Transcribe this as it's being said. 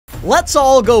Let's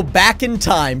all go back in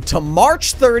time to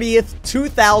March 30th,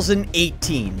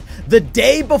 2018, the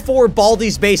day before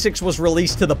Baldis Basics was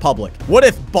released to the public. What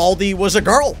if Baldi was a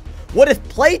girl? What if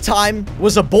Playtime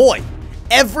was a boy?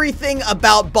 Everything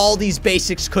about Baldis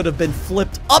Basics could have been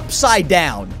flipped upside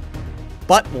down,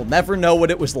 but we'll never know what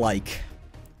it was like.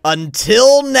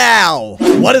 Until now.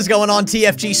 What is going on,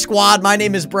 TFG squad? My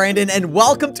name is Brandon, and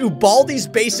welcome to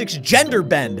Baldis Basics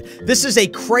Genderbend. This is a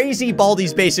crazy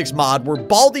Baldis Basics mod where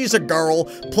Baldi's a girl,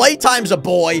 Playtime's a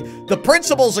boy, the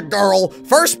principal's a girl,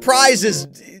 first prize is...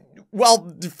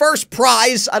 well, first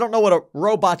prize, I don't know what a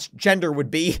robot's gender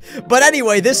would be. But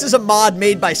anyway, this is a mod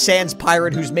made by Sans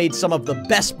Pirate, who's made some of the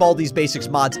best Baldis Basics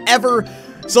mods ever.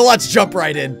 So let's jump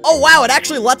right in. Oh wow, it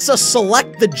actually lets us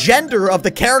select the gender of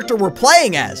the character we're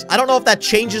playing as. I don't know if that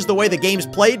changes the way the game's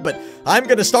played, but I'm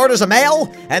gonna start as a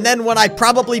male, and then when I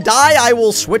probably die, I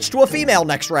will switch to a female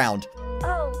next round.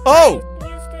 Oh! New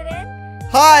student.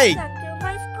 Hi! Welcome to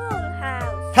my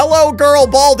schoolhouse. Hello, Girl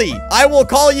Baldi. I will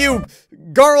call you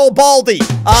Girl Baldi.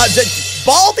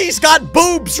 Baldi's got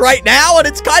boobs right now, and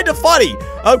it's kind of funny.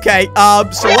 Okay,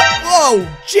 so whoa,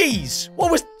 jeez.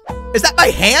 What was... is that my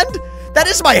hand? That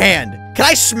is my hand. Can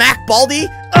I smack Baldi?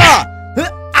 Alright,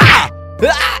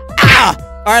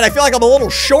 I feel like I'm a little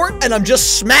short, and I'm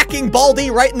just smacking Baldi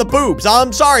right in the boobs.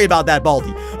 I'm sorry about that,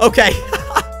 Baldi. Okay.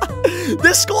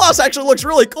 This schoolhouse actually looks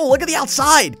really cool. Look at the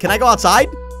outside. Can I go outside?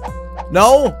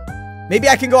 No? Maybe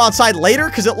I can go outside later,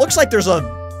 because it looks like there's a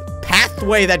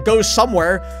pathway that goes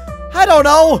somewhere. I don't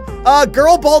know.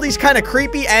 Girl Baldi's kind of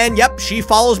creepy, and yep, she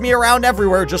follows me around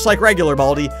everywhere, just like regular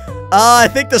Baldi. I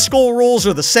think the school rules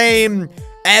are the same.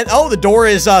 And, oh, the door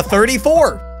is,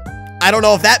 34. I don't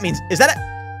know if that means... is that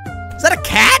a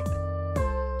cat?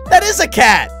 That is a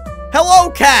cat.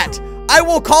 Hello, cat. I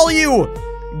will call you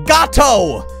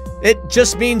Gato. It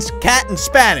just means cat in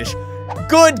Spanish.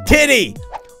 Good kitty.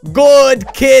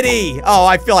 Good kitty. Oh,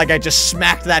 I feel like I just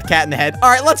smacked that cat in the head. All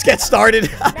right, let's get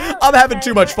started. I'm having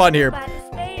too much fun here.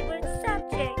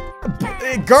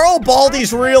 Girl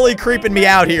Baldi's really creeping me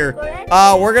out here.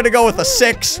 We're gonna go with a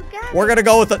 6. We're gonna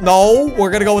go with a... no,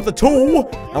 we're gonna go with a 2.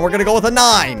 And we're gonna go with a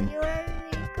 9.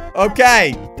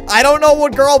 Okay. I don't know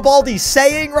what Girl Baldi's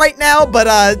saying right now,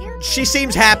 but, she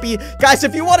seems happy. Guys,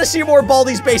 if you want to see more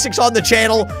Baldis Basics on the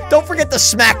channel, don't forget to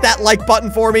smack that like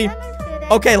button for me.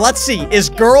 Okay, let's see. Is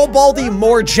Girl Baldi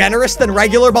more generous than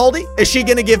regular Baldi? Is she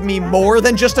gonna give me more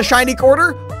than just a shiny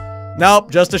quarter?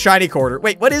 Nope, just a shiny quarter.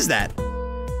 Wait, what is that?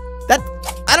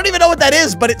 I don't even know what that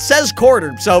is, but it says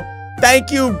quarter, so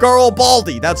thank you, Girl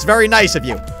Baldi. That's very nice of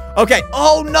you. Okay,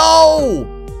 oh no!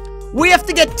 We have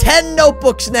to get 10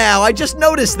 notebooks now. I just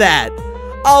noticed that.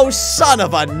 Oh, son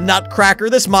of a nutcracker.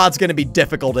 This mod's gonna be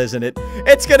difficult, isn't it?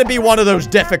 It's gonna be one of those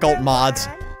difficult mods.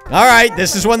 All right,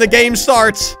 this is when the game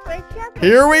starts.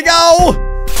 Here we go!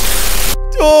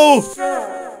 Oh!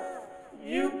 So,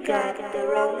 you got the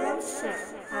wrong answer,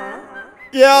 huh?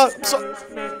 Yeah,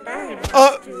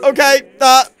 okay,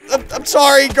 I'm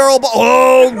sorry, Girl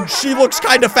oh, she looks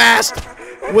kind of fast.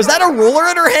 Was that a ruler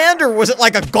in her hand, or was it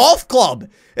like a golf club?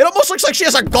 It almost looks like she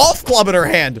has a golf club in her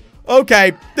hand.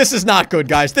 Okay, this is not good,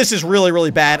 guys. This is really,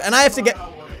 really bad, and I have to get...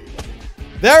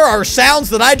 there are sounds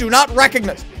that I do not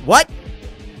recognize. What?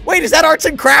 Wait, is that Arts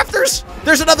and Crafters?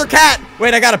 There's another cat.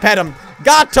 Wait, I gotta pet him.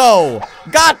 Gato.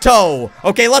 Gato.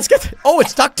 Okay, let's get... oh,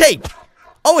 it's duct tape.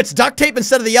 Oh, it's duct tape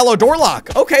instead of the yellow door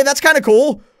lock. Okay, that's kind of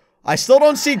cool. I still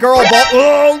don't see Girl Baldi.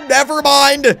 Oh, never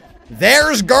mind.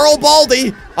 There's Girl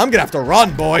Baldi. I'm gonna have to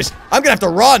run, boys. I'm gonna have to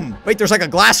run. Wait, there's like a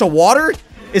glass of water?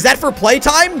 Is that for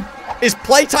Playtime? Is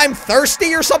Playtime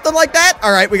thirsty or something like that?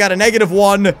 All right, we got a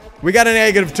 -1. We got a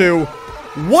 -2.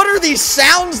 What are these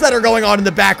sounds that are going on in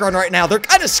the background right now? They're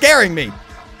kind of scaring me.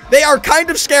 They are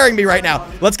kind of scaring me right now.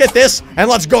 Let's get this, and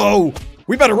let's go.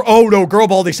 We better... oh, no, Girl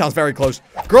Baldi sounds very close.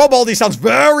 Girl Baldi sounds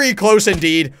very close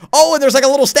indeed. Oh, and there's like a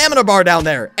little stamina bar down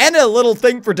there, and a little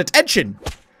thing for detention.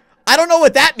 I don't know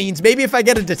what that means. Maybe if I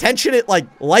get a detention, it, like,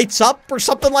 lights up or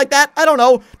something like that. I don't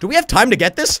know. Do we have time to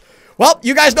get this? Well,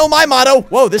 you guys know my motto.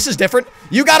 Whoa, this is different.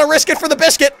 You gotta risk it for the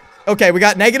biscuit. Okay, we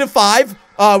got -5.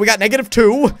 We got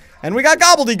 -2. And we got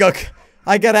gobbledygook.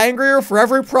 I get angrier for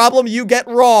every problem you get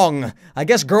wrong. I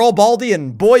guess Girl Baldi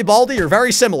and Boy Baldi are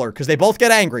very similar, because they both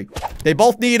get angry. They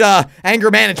both need, anger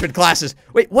management classes.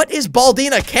 Wait, what is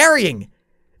Baldina carrying?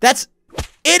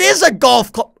 It is a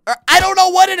golf club. I don't know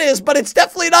what it is, but it's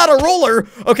definitely not a ruler.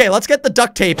 Okay, let's get the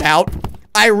duct tape out.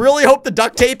 I really hope the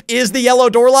duct tape is the yellow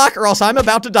door lock, or else I'm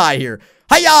about to die here.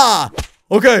 Hiya!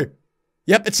 Okay.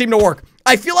 Yep, it seemed to work.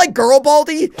 I feel like Girl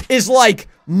Baldi is like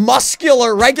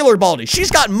muscular regular Baldi.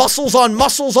 She's got muscles on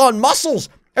muscles on muscles.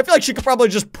 I feel like she could probably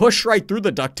just push right through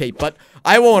the duct tape, but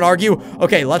I won't argue.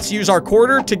 Okay, let's use our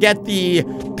quarter to get the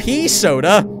pea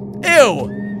soda.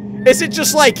 Ew. Is it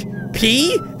just like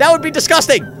pea? That would be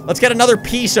disgusting. Let's get another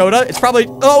pea soda. It's probably,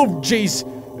 oh, jeez.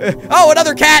 Oh,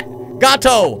 another cat.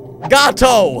 Gato.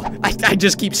 Gato. I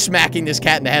just keep smacking this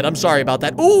cat in the head. I'm sorry about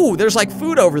that. Ooh, there's like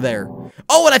food over there.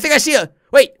 Oh, and I think I see a,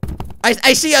 wait.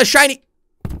 I see a shiny,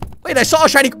 wait, I saw a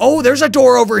shiny, oh, there's a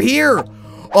door over here.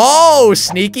 Oh,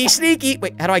 sneaky, sneaky.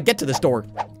 Wait, how do I get to this door?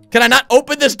 Can I not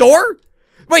open this door?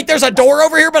 Wait, there's a door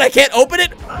over here, but I can't open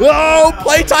it? Oh,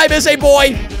 Playtime is a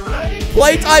boy.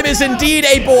 Playtime is indeed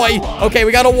a boy. Okay,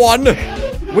 we got a 1.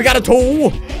 We got a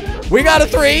 2. We got a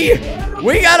 3.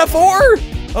 We got a 4.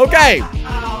 Okay.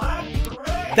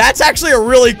 That's actually a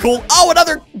really cool, oh,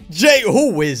 another J.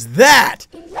 Who is that?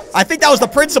 I think that was the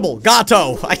principal.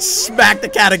 Gato. I smacked the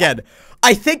cat again.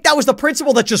 I think that was the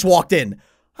principal that just walked in.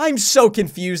 I'm so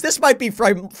confused. This might be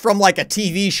from like a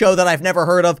TV show that I've never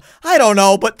heard of. I don't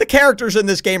know, but the characters in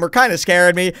this game are kind of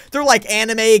scaring me. They're like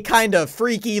anime kind of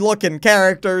freaky looking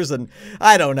characters, and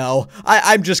I don't know.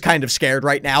 I'm just kind of scared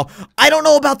right now. I don't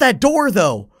know about that door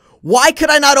though. Why could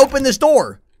I not open this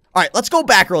door? All right, let's go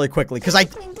back really quickly because I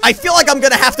feel like I'm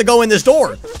going to have to go in this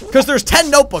door because there's 10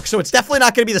 notebooks, so it's definitely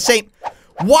not going to be the same.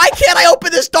 Why can't I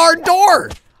open this darn door?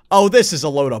 Oh, this is a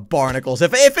load of barnacles.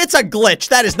 If it's a glitch,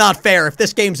 that is not fair if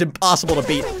this game's impossible to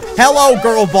beat. Hello,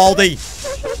 girl Baldi.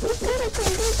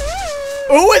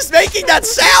 Who is making that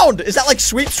sound? Is that like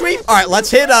sweep sweep? All right,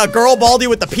 let's hit girl Baldi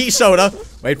with the pea soda.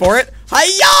 Wait for it.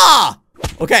 Hiya!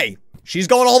 Okay, she's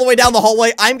going all the way down the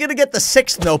hallway. I'm gonna get the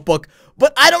 6th notebook,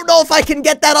 but I don't know if I can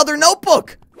get that other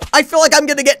notebook. I feel like I'm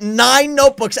gonna get 9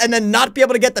 notebooks and then not be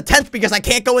able to get the 10th because I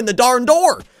can't go in the darn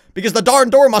door. Because the darn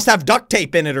door must have duct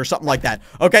tape in it or something like that.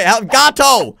 Okay,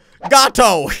 Gato!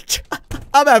 Gato!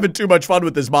 I'm having too much fun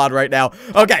with this mod right now.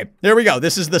 Okay, here we go.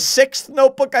 This is the 6th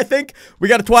notebook, I think. We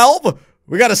got a 12.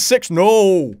 We got a 6.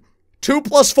 No. 2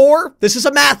 plus 4. This is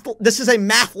a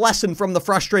math lesson from the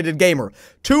frustrated gamer.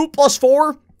 2 plus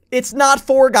 4. It's not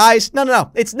 4, guys.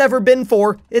 No. It's never been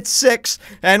 4. It's 6.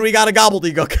 And we got a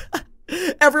gobbledygook.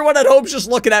 Everyone at home's just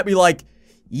looking at me like,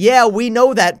 yeah, we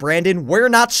know that, Brandon. We're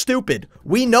not stupid.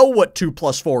 We know what 2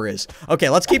 plus 4 is. Okay,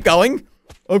 let's keep going.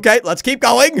 Okay, let's keep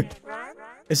going.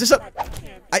 Is this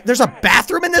there's a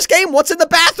bathroom in this game? What's in the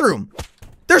bathroom?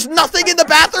 There's nothing in the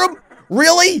bathroom?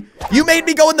 Really? You made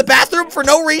me go in the bathroom for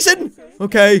no reason?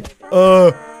 Okay,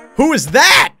 who is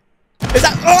that? Is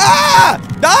that,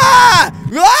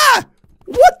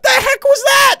 what the heck was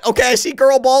that? Okay, I see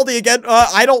girl Baldi again.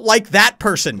 I don't like that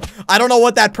person. I don't know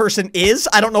what that person is.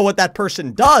 I don't know what that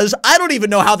person does. I don't even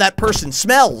know how that person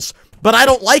smells. But I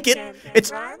don't like it.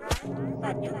 It's...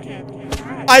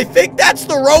 I think that's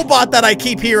the robot that I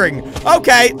keep hearing.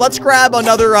 Okay, let's grab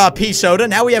another pea soda.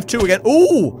 Now we have 2 again.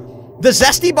 Ooh, the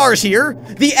Zesty Bar's here.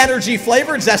 The energy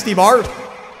flavored Zesty Bar.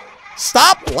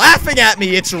 Stop laughing at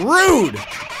me. It's rude.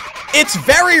 It's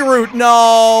very rude.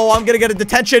 No, I'm gonna get a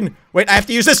detention. Wait, I have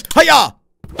to use this. Hiya!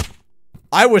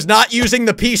 I was not using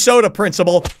the pea soda,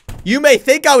 principal. You may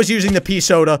think I was using the pea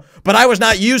soda, but I was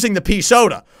not using the pea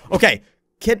soda. Okay,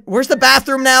 where's the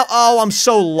bathroom now? Oh, I'm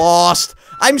so lost.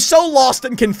 I'm so lost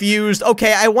and confused.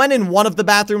 Okay, I went in one of the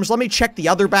bathrooms. Let me check the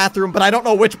other bathroom, but I don't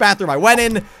know which bathroom I went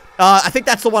in. I think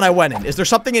that's the one I went in. Is there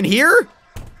something in here?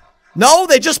 No,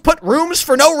 they just put rooms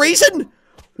for no reason?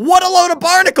 What a load of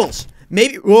barnacles.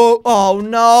 Maybe, whoa, oh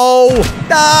no.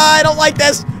 I don't like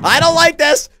this. I don't like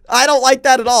this. I don't like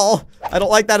that at all. I don't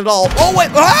like that at all. Oh,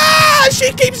 wait,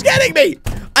 she keeps getting me.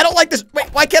 I don't like this. Wait,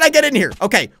 why can't I get in here?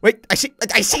 Okay, wait, I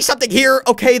see something here.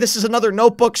 Okay, this is another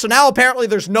notebook. So now apparently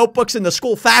there's notebooks in the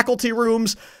school faculty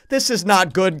rooms. This is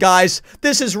not good, guys.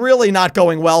 This is really not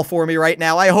going well for me right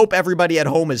now. I hope everybody at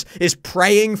home is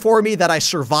praying for me that I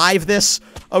survive this.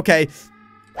 Okay.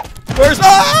 Where's,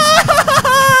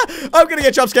 I'm gonna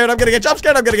get jump scared. I'm gonna get jump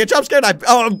scared. I'm gonna get jump scared.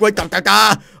 Wait,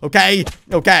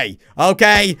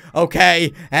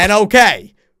 okay, and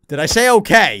okay. Did I say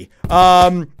okay?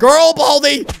 Girl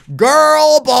Baldi.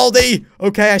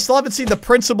 Okay, I still haven't seen the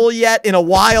principal yet in a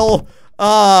while.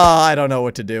 I don't know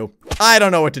what to do. I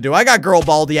got girl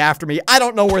Baldi after me. I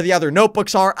don't know where the other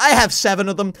notebooks are. I have 7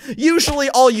 of them. Usually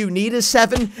all you need is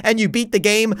 7 and you beat the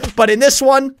game. But in this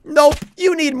one, nope,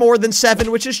 you need more than 7,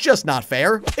 which is just not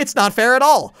fair. It's not fair at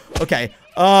all. Okay,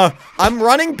 I'm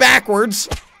running backwards.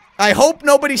 I hope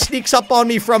nobody sneaks up on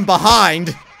me from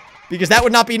behind because that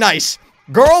would not be nice.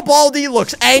 Girl Baldi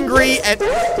looks angry and...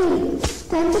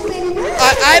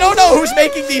 I don't know who's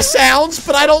making these sounds,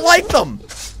 but I don't like them.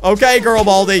 Okay, girl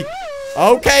Baldi.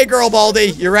 Okay, girl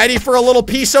Baldi. You ready for a little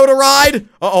pea soda ride?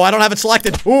 Uh-oh, I don't have it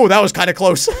selected. Ooh, that was kind of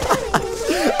close.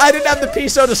 I didn't have the pea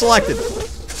soda selected.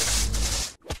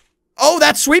 Oh,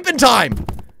 that's sweeping time.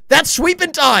 That's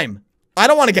sweeping time. I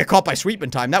don't want to get caught by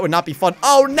sweeping time. That would not be fun.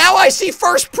 Oh, now I see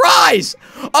first prize.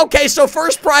 Okay, so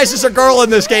first prize is a girl in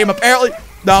this game, apparently.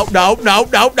 No, no, no,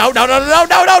 no, no, no, no, no,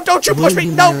 no, no, don't you push me.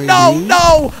 No, no,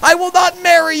 no. I will not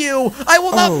marry you. I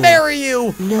will not marry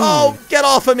you. No. Oh, get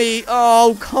off of me.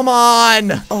 Oh, come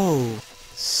on. Oh.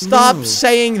 Stop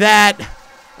saying that.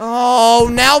 Oh,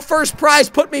 now first prize,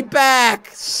 put me back.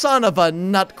 Son of a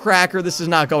nutcracker, this is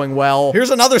not going well. Here's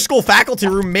another school faculty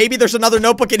room. Maybe there's another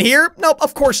notebook in here? Nope,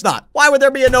 of course not. Why would there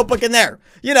be a notebook in there?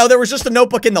 You know, there was just a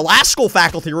notebook in the last school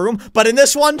faculty room, but in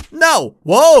this one, no.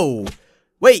 Whoa.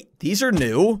 Wait, these are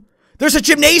new. There's a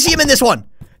gymnasium in this one.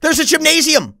 There's a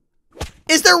gymnasium.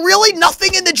 Is there really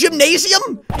nothing in the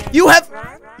gymnasium? You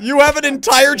have an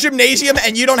entire gymnasium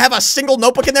and you don't have a single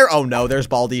notebook in there? Oh no, there's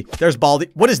Baldi. There's Baldi.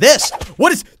 What is this?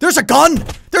 There's a gun.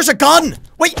 There's a gun.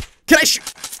 Wait,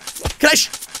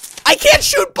 I can't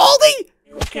shoot Baldi.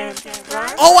 You can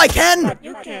run, Oh, I can. but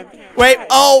you can't Wait, hide.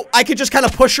 oh, I could just kind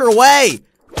of push her away.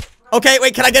 Okay,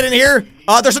 wait, can I get in here?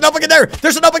 There's a notebook in there.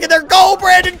 There's a notebook in there. Go,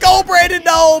 Brandon. Go, Brandon.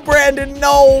 No, Brandon.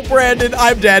 No, Brandon.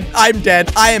 I'm dead. I'm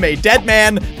dead. I am a dead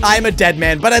man. I'm a dead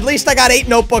man. But at least I got 8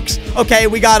 notebooks. Okay,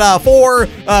 we got 4.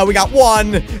 We got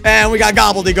 1. And we got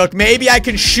gobbledygook. Maybe I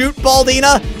can shoot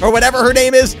Baldina or whatever her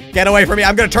name is. Get away from me.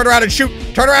 I'm going to turn around and shoot.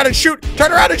 Turn around and shoot.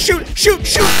 Turn around and shoot. Shoot,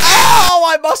 shoot. Oh,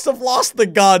 I must have lost the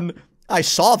gun. I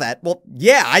saw that. Well,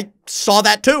 yeah, I saw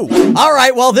that too. All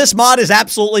right, well, this mod is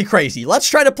absolutely crazy. Let's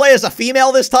try to play as a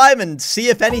female this time and see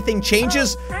if anything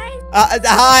changes.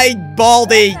 Hi,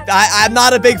 Baldi. I'm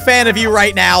not a big fan of you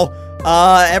right now.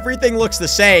 Everything looks the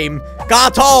same.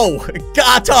 Gato!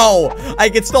 Gato! I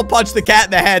can still punch the cat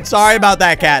in the head. Sorry about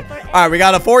that, cat. All right, we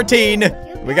got a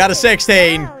 14. We got a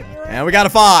 16. And we got a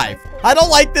 5. I don't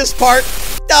like this part.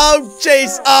 Oh,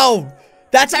 jeez. Oh.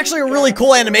 That's actually a really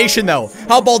cool animation, though.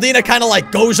 How Baldina kind of,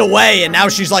 like, goes away, and now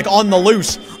she's, like, on the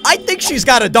loose. I think she's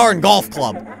got a darn golf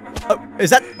club.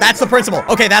 That's the principal.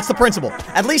 Okay, that's the principal.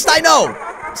 At least I know.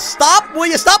 Stop. Will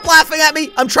you stop laughing at me?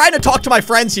 I'm trying to talk to my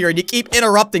friends here, and you keep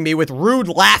interrupting me with rude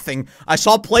laughing. I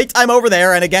saw Playtime over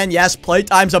there, and again, yes,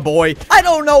 Playtime's a boy. I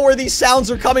don't know where these sounds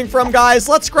are coming from, guys.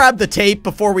 Let's grab the tape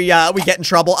before we get in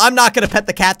trouble. I'm not gonna pet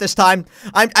the cat this time.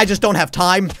 I just don't have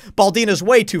time. Baldina's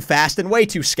way too fast and way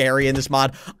too scary in this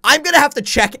mod. I'm gonna have to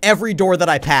check every door that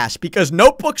I pass, because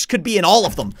notebooks could be in all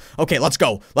of them. Okay, let's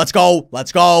go. Let's go.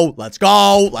 Let's go. Let's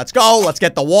go. Let's go. Let's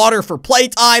get the water for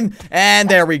Playtime, and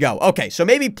there we go. Okay, so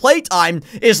maybe Playtime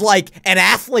is like an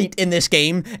athlete in this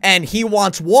game, and he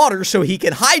wants water so he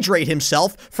can hydrate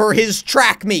himself for his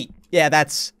track meet. Yeah,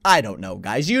 I don't know,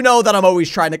 guys. You know that I'm always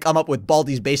trying to come up with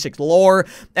Baldis Basics lore,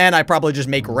 and I probably just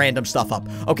make random stuff up.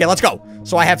 Okay, let's go.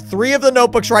 So I have 3 of the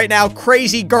notebooks right now.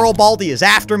 Crazy girl Baldi is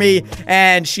after me,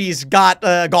 and she's got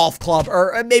a golf club,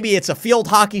 or maybe it's a field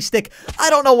hockey stick. I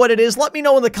don't know what it is. Let me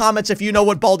know in the comments if you know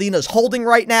what Baldina's holding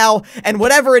right now, and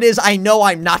whatever it is, I know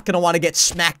I'm not going to want to get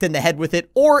smacked in the head with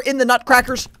it, or in the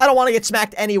nutcrackers. I don't want to get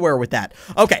smacked anywhere with that.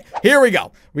 Okay, here we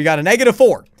go. We got a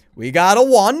 -4. We got a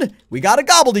 1. We got a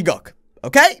gobbledygook.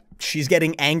 Okay? She's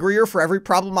getting angrier for every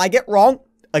problem I get wrong.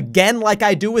 Again, like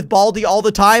I do with Baldi all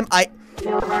the time,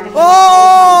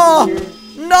 Oh!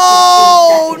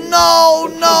 No! No!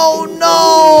 No!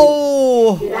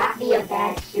 No! Do not be a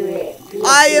bad student.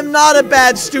 I am not a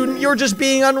bad student. You're just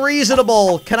being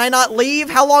unreasonable. Can I not leave?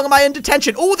 How long am I in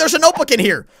detention? Oh, there's a notebook in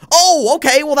here. Oh,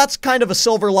 okay. Well, that's kind of a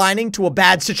silver lining to a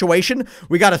bad situation.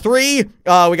 We got a 3. We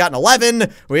got an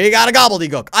 11. We got a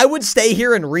gobbledygook. I would stay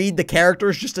here and read the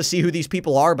characters just to see who these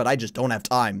people are, but I just don't have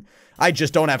time. I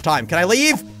just don't have time. Can I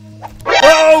leave?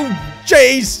 Oh,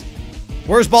 jeez.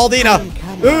 Where's Baldina?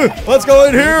 Let's go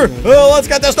in here. Let's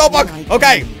get this notebook.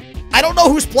 Okay. I don't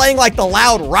know who's playing like the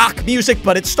loud rock music,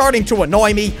 but it's starting to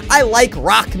annoy me. I like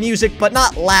rock music, but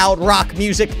not loud rock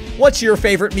music. What's your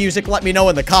favorite music? Let me know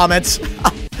in the comments.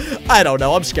 I don't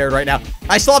know. I'm scared right now.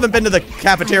 I still haven't been to the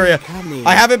cafeteria.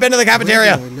 I haven't been to the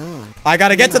cafeteria. I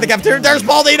gotta get to the cafeteria. There's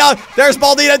Baldina. There's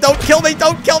Baldina. Don't kill me.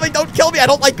 Don't kill me. Don't kill me. I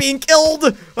don't like being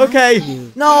killed. Okay.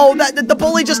 No, the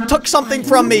bully just took something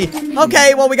from me.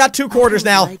 Okay, well, we got 2 quarters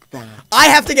now. I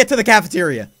have to get to the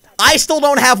cafeteria. I still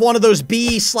don't have one of those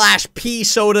B/P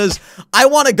sodas. I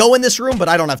want to go in this room, but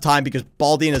I don't have time because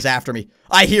Baldina's after me.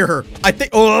 I hear her. I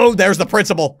think, oh, there's the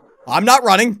principal. I'm not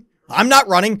running. I'm not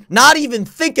running. Not even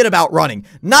thinking about running.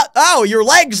 Oh, your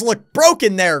legs look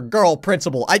broken there, girl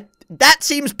principal. That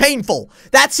seems painful.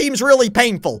 That seems really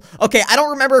painful. Okay, I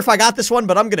don't remember if I got this one,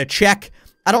 but I'm gonna check.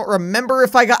 I don't remember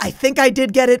if I think I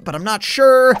did get it, but I'm not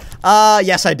sure.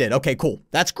 Yes, I did. Okay, cool.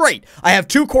 That's great. I have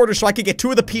 2 quarters, so I could get 2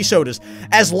 of the pea sodas.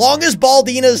 As long as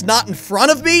Baldina's not in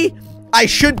front of me, I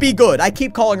should be good. I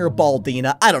keep calling her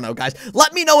Baldina. I don't know, guys.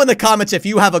 Let me know in the comments if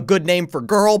you have a good name for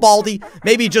girl Baldi.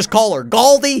 Maybe just call her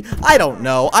Galdi. I don't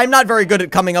know. I'm not very good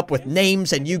at coming up with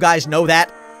names, and you guys know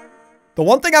that. The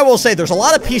one thing I will say, there's a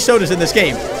lot of pea sodas in this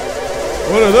game.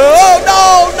 What are those?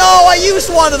 Oh, no, I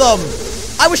used one of them.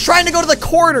 I was trying to go to the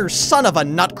corner. Son of a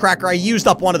nutcracker. I used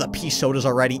up one of the pea sodas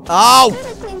already. Oh,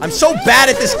 I'm so bad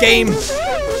at this game.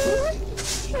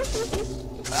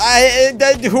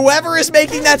 Whoever is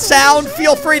making that sound,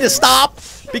 feel free to stop,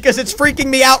 because it's freaking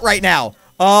me out right now.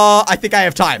 I think I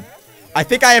have time. I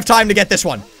think I have time to get this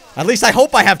one. At least I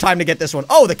hope I have time to get this one.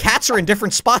 Oh, the cats are in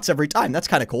different spots every time. That's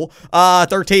kind of cool.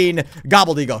 13,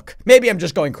 gobbledygook. Maybe I'm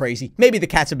just going crazy. Maybe the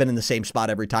cats have been in the same spot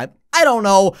every time. I don't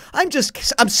know. I'm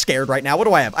scared right now. What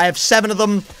do I have? I have 7 of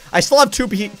them. I still have 2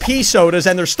 pea sodas,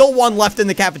 and there's still 1 left in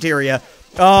the cafeteria.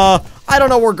 I don't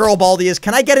know where Girl Baldi is.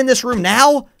 Can I get in this room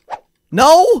now?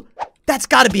 No? That's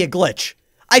got to be a glitch.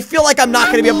 I feel like I'm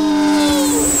not going to be able...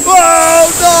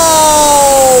 Oh,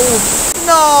 no!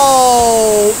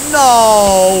 No!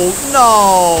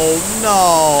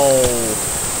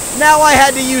 Now I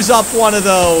had to use up one of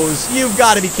those. You've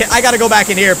got to be kidding. I got to go back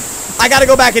in here. I got to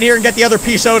go back in here and get the other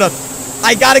pea soda.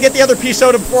 I got to get the other pea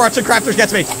soda before Arts and Crafters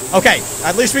gets me. Okay,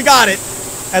 at least we got it.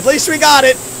 At least we got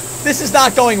it. This is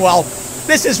not going well.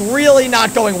 This is really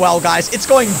not going well, guys. It's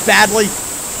going badly.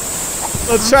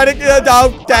 Let's try to,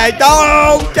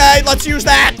 okay, let's use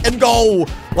that and go.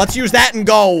 Let's use that and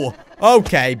go.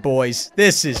 Okay, boys,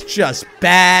 this is just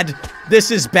bad. This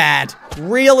is bad.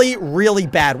 Really, really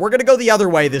bad. We're gonna go the other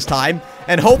way this time,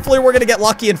 and hopefully we're gonna get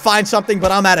lucky and find something,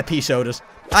 but I'm out of pea sodas.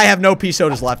 I have no pea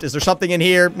sodas left. Is there something in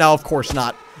here? No, of course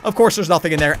not. Of course there's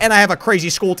nothing in there, and I have a crazy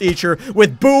school teacher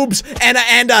with boobs and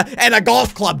a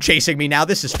golf club chasing me now.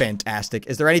 This is fantastic.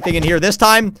 Is there anything in here this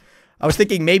time? I was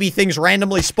thinking maybe things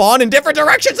randomly spawn in different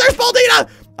directions. There's Baldina!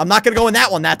 I'm not gonna go in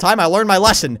that one that time. I learned my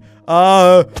lesson.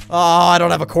 Oh, I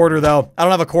don't have a quarter, though. I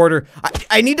don't have a quarter.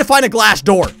 I need to find a glass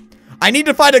door. I need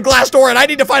to find a glass door, and I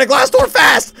need to find a glass door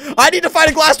fast! I need to find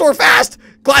a glass door fast!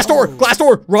 Glass door! Glass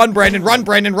door! Run, Brandon! Run,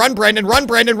 Brandon! Run, Brandon! Run,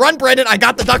 Brandon! Run, Brandon! I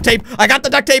got the duct tape! I got the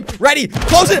duct tape! Ready!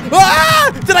 Close it!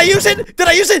 Ah! Did I use it? Did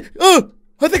I use it?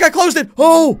 I think I closed it!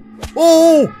 Oh!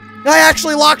 Oh! I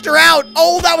actually locked her out!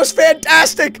 Oh, that was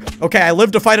fantastic! Okay, I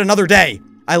live to fight another day.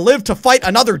 I live to fight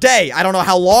another day. I don't know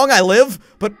how long I live,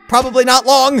 but probably not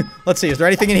long. Let's see, is there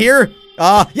anything in here?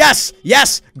 Yes!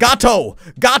 Yes! Gato!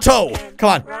 Gato!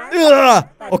 Come on.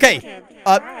 Okay.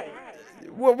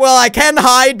 Well, I can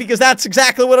hide because that's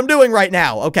exactly what I'm doing right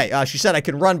now. Okay, she said I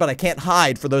can run, but I can't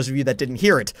hide for those of you that didn't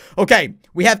hear it. Okay,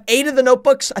 we have 8 of the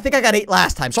notebooks. I think I got 8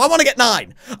 last time, so I want to get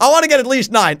 9. I want to get at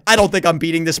least 9. I don't think I'm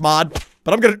beating this mod,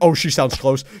 but I'm gonna... Oh, she sounds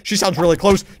close. She sounds really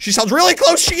close. She sounds really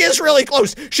close. She is really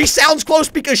close. She sounds close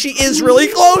because she is really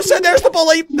close. And there's the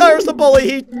bully. There's the bully.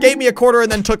 He gave me a quarter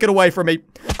and then took it away from me.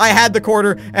 I had the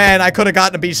quarter and I could have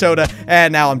gotten a pea soda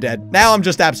and now I'm dead. Now I'm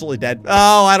just absolutely dead.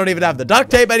 Oh, I don't even have the duct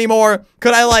tape anymore.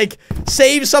 Could I, like,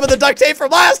 save some of the duct tape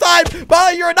from last time?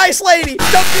 Well, you're a nice lady.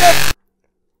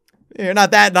 You're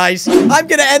not that nice. I'm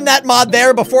gonna end that mod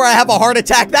there before I have a heart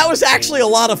attack. That was actually a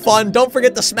lot of fun. Don't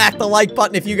forget to smack the like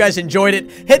button if you guys enjoyed it.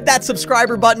 Hit that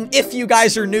subscriber button if you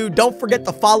guys are new. Don't forget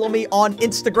to follow me on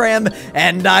Instagram.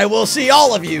 And I will see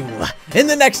all of you in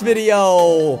the next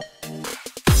video.